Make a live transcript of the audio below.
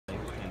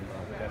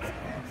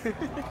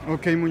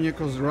Okay,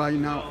 muñecos, right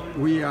now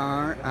we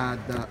are at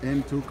the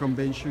M2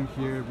 convention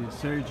here with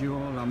Sergio,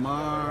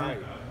 Lamar,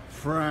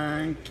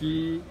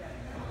 Frankie,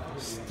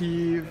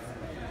 Steve,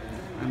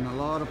 and a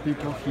lot of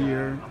people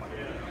here.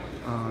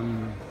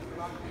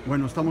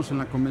 Bueno, estamos en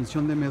la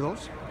convención de M2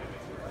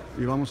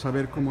 y vamos a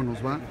ver cómo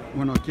nos va.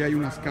 Bueno, aquí hay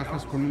unas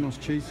cajas con unos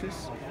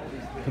chases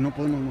que no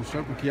podemos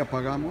mostrar porque ya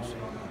pagamos,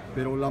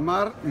 pero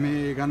Lamar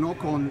me ganó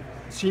con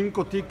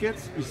 5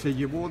 tickets y se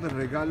llevó de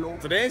regalo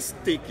 3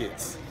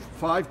 tickets.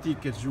 5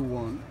 tickets you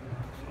won.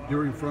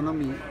 You're in front of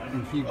me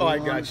and he Oh, I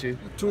won got you.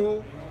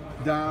 2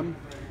 damn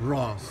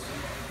Ross.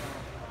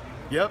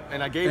 Yep,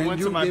 and I gave And one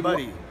you to my gave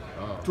buddy.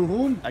 To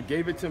whom? I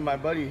gave it to my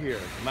buddy here,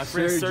 my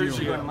friend Sergio.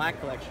 Sergio. In my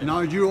collection.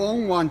 Now you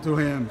own one to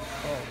him.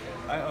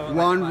 I own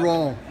One like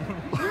roll.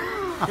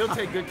 He'll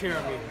take good care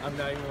of me. I'm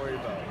not even worried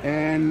about it.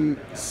 And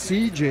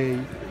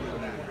CJ,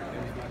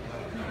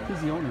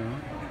 he's the owner,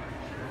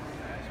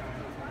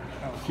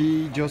 huh?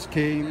 He just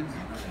came.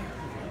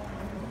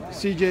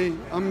 CJ,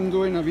 I'm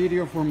doing a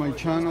video for my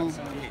channel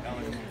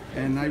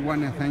and I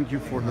want to thank you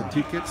for the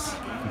tickets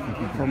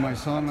for my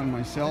son and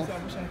myself.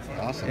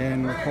 Awesome.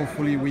 And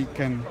hopefully we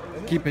can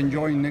keep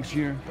enjoying next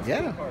year.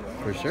 Yeah,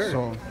 for sure.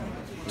 So,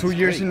 It's 2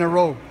 years great. in a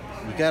row.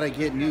 You gotta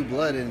get new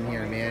blood in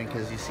here, man,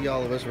 because you see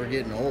all of us, we're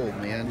getting old,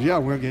 man. Yeah,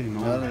 we're getting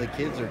None old. of the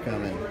kids are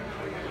coming.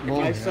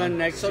 Well, My son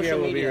next Social year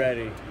will be media.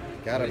 ready.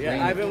 Gotta bring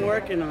Yeah, I've the been kids.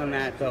 working on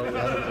that though.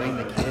 Gotta bring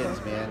the kids,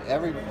 man.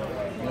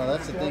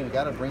 That's the thing. We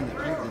gotta bring the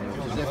kids in here,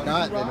 because if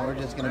not, then we're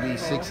just gonna be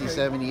 60,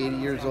 70, 80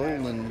 years old,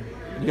 and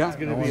yeah, It's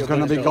gonna it's be,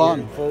 gonna be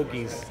gone.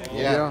 Fogies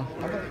yeah,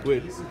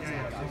 with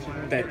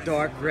that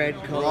dark red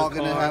color. we're all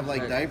gonna car. have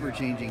like diaper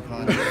changing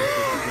contests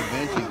at the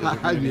convention because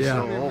we're gonna be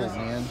Yeah. so old,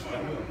 man.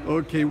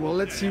 Okay, well,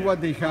 let's see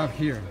what they have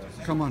here.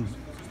 Come on.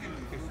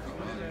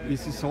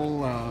 This is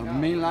all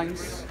main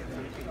lines.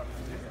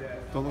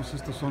 Todos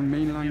estos son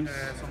main lines.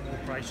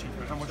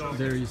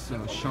 There is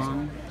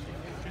Sean,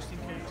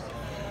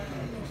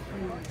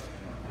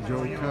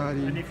 Joe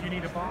Caddy, And if you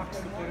need a box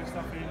to put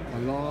stuff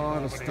in, a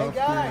lot of Hey stuff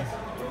guys, here.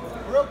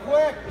 real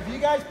quick, if you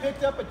guys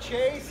picked up a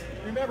chase,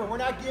 remember we're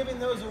not giving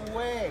those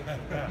away.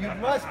 You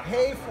must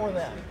pay for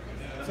them.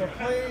 So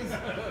please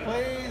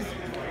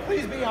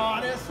be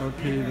honest.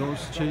 Okay,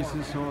 those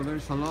chases, so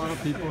there's a lot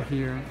of people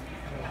here.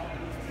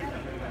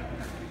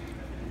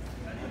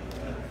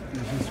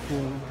 This is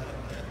cool.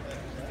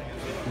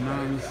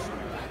 Nice.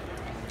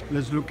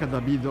 Let's look at the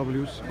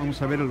BWs.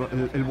 Vamos a ver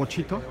el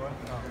bochito.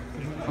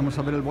 Vamos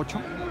a ver el bocho.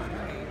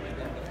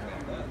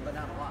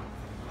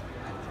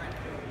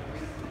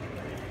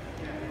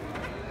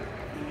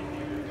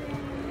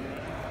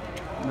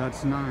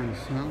 That's nice,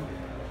 huh?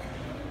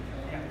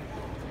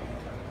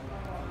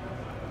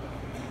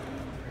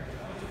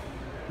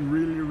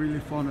 Really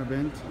fun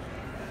event.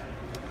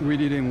 We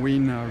didn't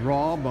win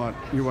Raw, but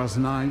it was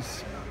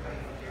nice.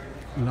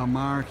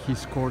 Lamar, he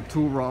scored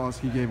 2 Raws,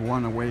 he gave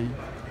 1 away.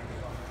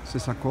 Se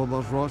sacó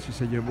 2 Raws y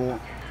se llevó,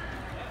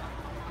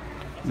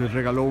 le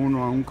regaló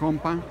uno a un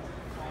compa.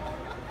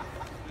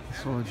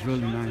 So it's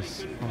really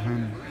nice of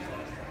him.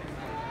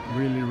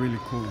 Really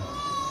cool.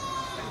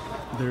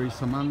 There is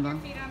Amanda.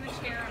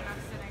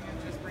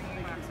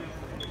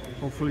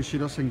 Hopefully she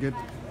doesn't get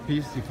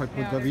pissed if I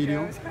put the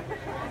video.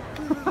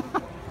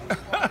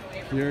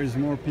 Here is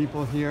more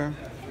people here.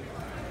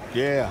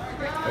 Yeah,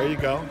 there you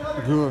go.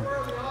 Good.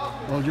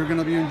 Well, you're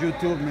gonna be on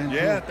YouTube, man.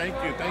 Yeah, too.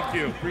 thank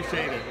you.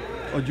 Appreciate it.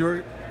 Oh,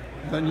 you're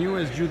the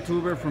newest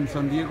YouTuber from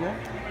San Diego.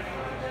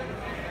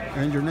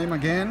 And your name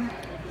again?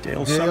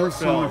 Dale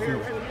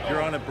Summerfield.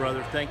 You're on it,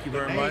 brother. Thank you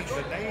very much.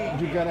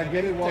 You gotta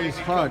get it while it's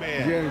hot. Come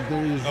in. Yeah,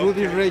 there is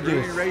Rudy Reyes.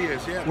 Rudy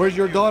Reyes, yeah. Where's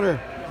your daughter?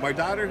 My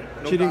daughter? No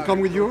She didn't daughter, come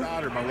with you? No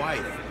daughter, my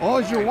wife. Oh,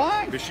 it's your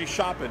wife. But she's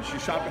shopping.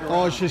 She's shopping around.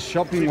 Oh, she's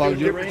shopping She's while doing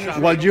you different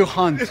shopping. while you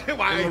hunt.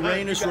 Why?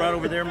 Lorena's right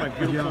over there, my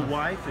beautiful Yeah.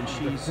 wife, and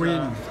she's Queen.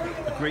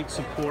 a great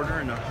supporter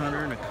and a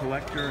hunter and a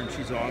collector, and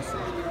she's awesome.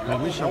 I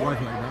wish I was like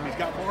He's that.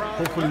 got more out.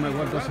 Hopefully my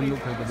wife doesn't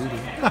look at the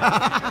video.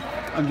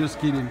 I'm just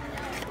kidding.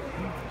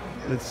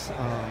 Let's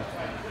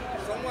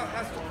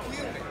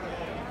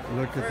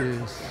look at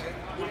this.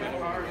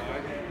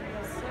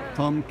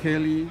 Tom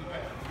Kelly,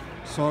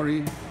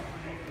 sorry.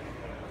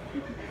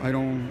 I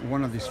don't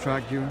want to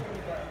distract you.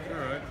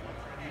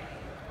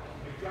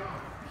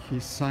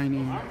 He's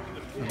signing a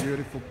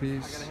beautiful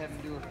piece.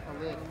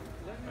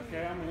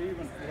 Okay, I'm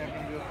leaving. You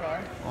have me do a car?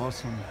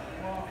 Awesome.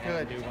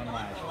 Good. Do one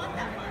last.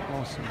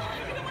 Awesome.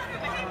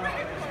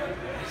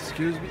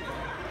 Excuse me.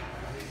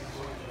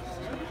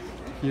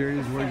 Here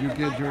is where you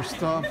get your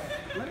stuff.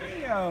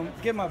 Let me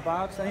get my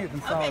box. I need to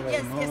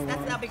consolidate. Okay,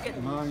 that'll be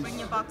good. Nice. Bring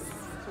your box.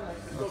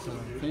 That's a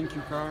thank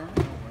you card.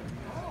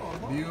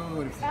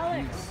 Beautiful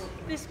piece.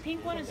 This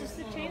pink one, is this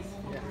the chase?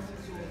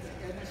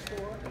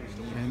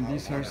 And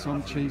these are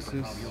some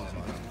chases.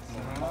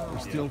 They're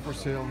still for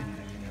sale.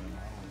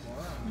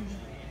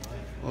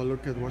 Oh,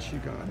 look at what she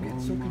got.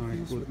 Oh my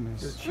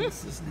goodness.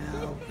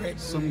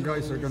 Some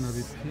guys are gonna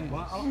be pissed.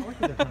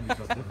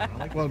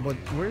 Well, but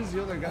where's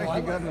the other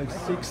guy? He got like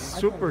 6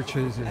 super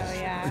chases.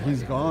 yeah.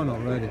 He's gone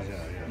already.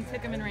 He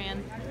took him and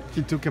ran.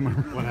 He took him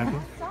around. What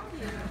happened?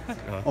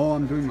 Oh,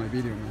 I'm doing my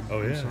video, man. Oh,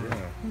 I'm yeah. sorry.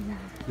 Yeah.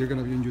 You're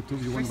gonna be on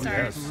YouTube. You want to be on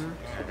Yes. YouTube?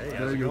 Hey, There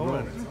how's it you go.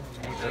 going?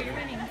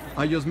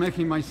 I just met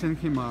him. I sent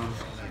him a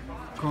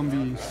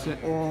combi set.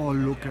 Oh,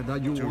 look at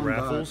that! You 2 won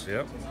raffles.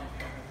 Yep.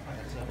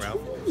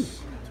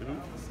 Raffles. 2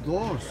 that.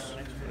 Those.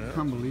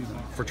 Can't believe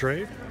it. for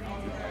trade.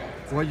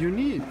 What you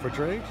need? For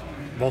trade.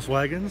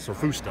 Volkswagens or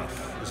food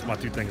stuff. These are my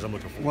 2 things I'm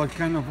looking for. What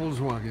kind of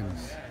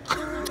Volkswagens?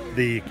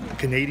 The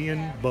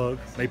Canadian bug,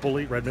 maple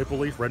leaf, red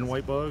and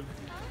white bug.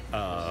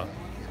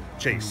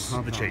 Chase,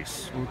 How the about-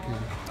 Chase. Okay.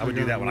 I would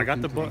do that one. I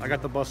got the look into I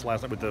got the bus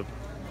last night with the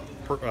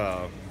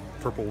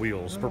purple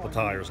wheels, purple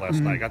tires last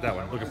night. Got that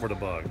one. Looking for the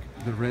bug,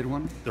 the red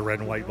one. the red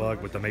and white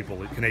bug with the maple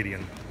leaf,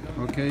 Canadian.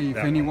 Okay. If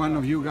That any one. one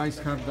of you guys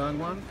have that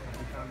one,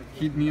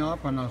 hit me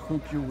up and I'll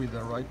hook you with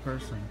the right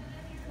person.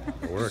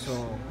 It works.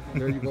 So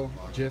there you go,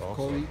 Jeff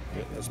Coley.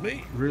 Yeah, that's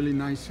me. Really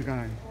nice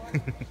guy,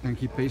 and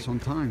he pays on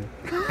time.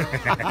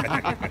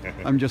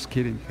 I'm just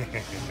kidding.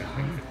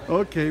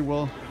 Okay,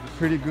 well,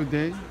 pretty good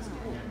day.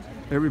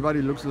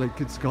 Everybody looks like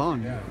it's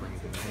gone.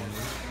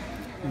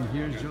 And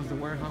here's just the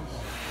warehouse.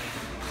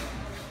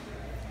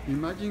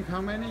 Imagine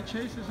how many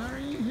chases are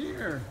in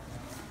here.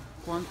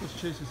 ¿Cuántos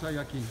chases hay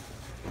aquí?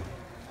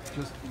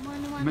 Just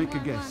make a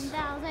guess.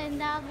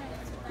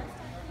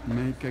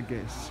 Make a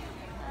guess.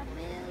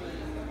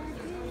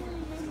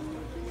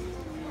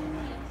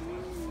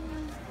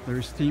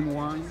 There's team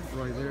wine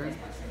right there.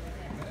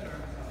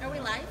 Are we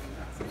live?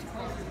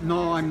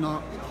 No, I'm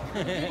not.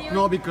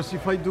 No, because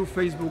if I do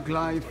Facebook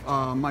Live,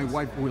 my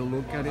wife will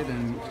look at it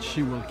and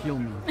she will kill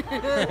me.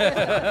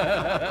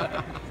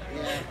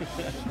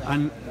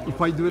 And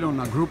if I do it on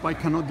a group, I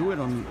cannot do it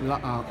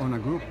on a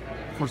group.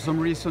 For some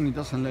reason, it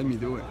doesn't let me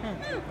do it.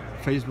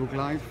 Facebook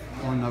Live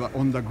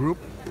on the group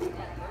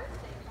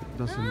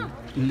doesn't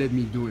let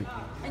me do it.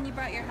 And you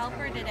brought your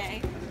helper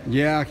today.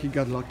 Yeah, he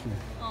got lucky.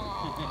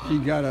 Aww. He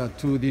got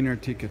 2 dinner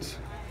tickets.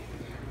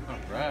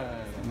 Right.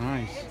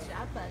 Nice. Good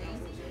job,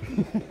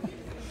 buddy.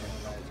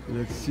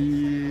 Let's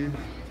see.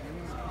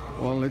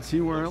 Well, let's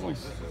see where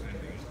else.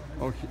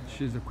 Oh,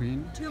 she's the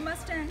queen. 2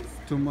 Mustangs.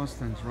 2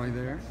 Mustangs right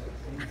there.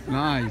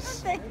 Nice.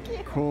 Thank you.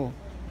 Cool.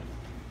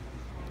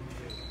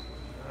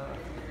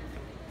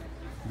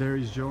 There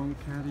is John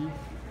Caddy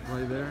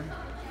right there.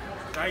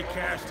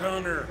 Diecast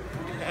Hunter.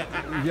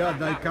 Yeah,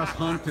 Diecast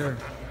Hunter.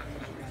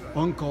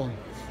 Uncle.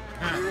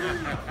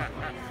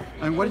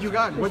 And what you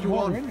got? What you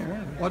want?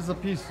 What's the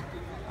piece?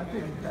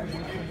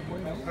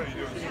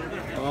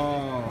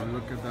 Oh,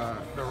 look at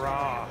that. The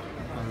Raw.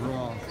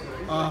 Raw.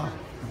 Ah,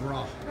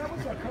 raw.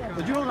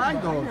 But you don't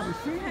like those.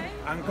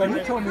 I'm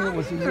gonna, told me it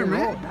was a Here,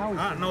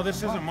 man. no, this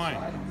isn't mine.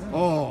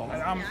 Oh,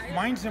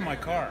 Mine's in my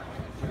car.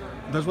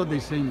 that's what they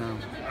say now.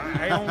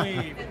 I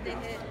only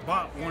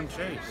bought 1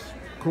 chase.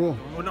 Cool.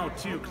 Well, no,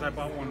 2, because I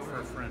bought 1 for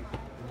a friend.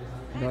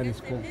 That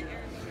is cool.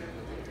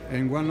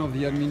 And one of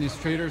the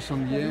administrators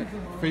on the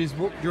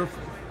Facebook, your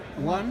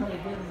one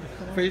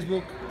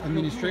Facebook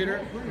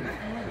administrator,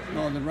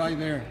 no, the right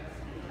there,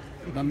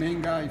 the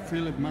main guy,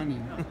 Philip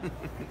Manning,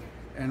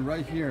 and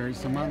right here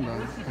is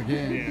Amanda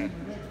again.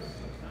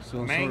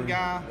 So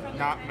Manga,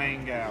 not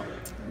mango.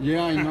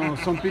 Yeah, I know.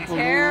 Some people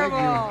Terrible.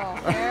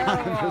 don't like you.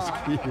 Terrible.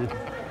 Just kidding.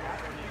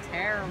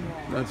 Terrible.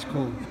 That's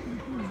cool.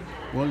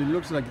 Well, it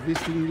looks like this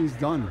thing is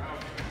done.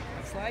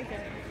 It's like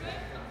it.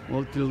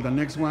 Well, till the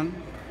next one.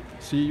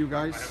 See you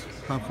guys.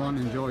 Have fun.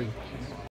 Enjoy.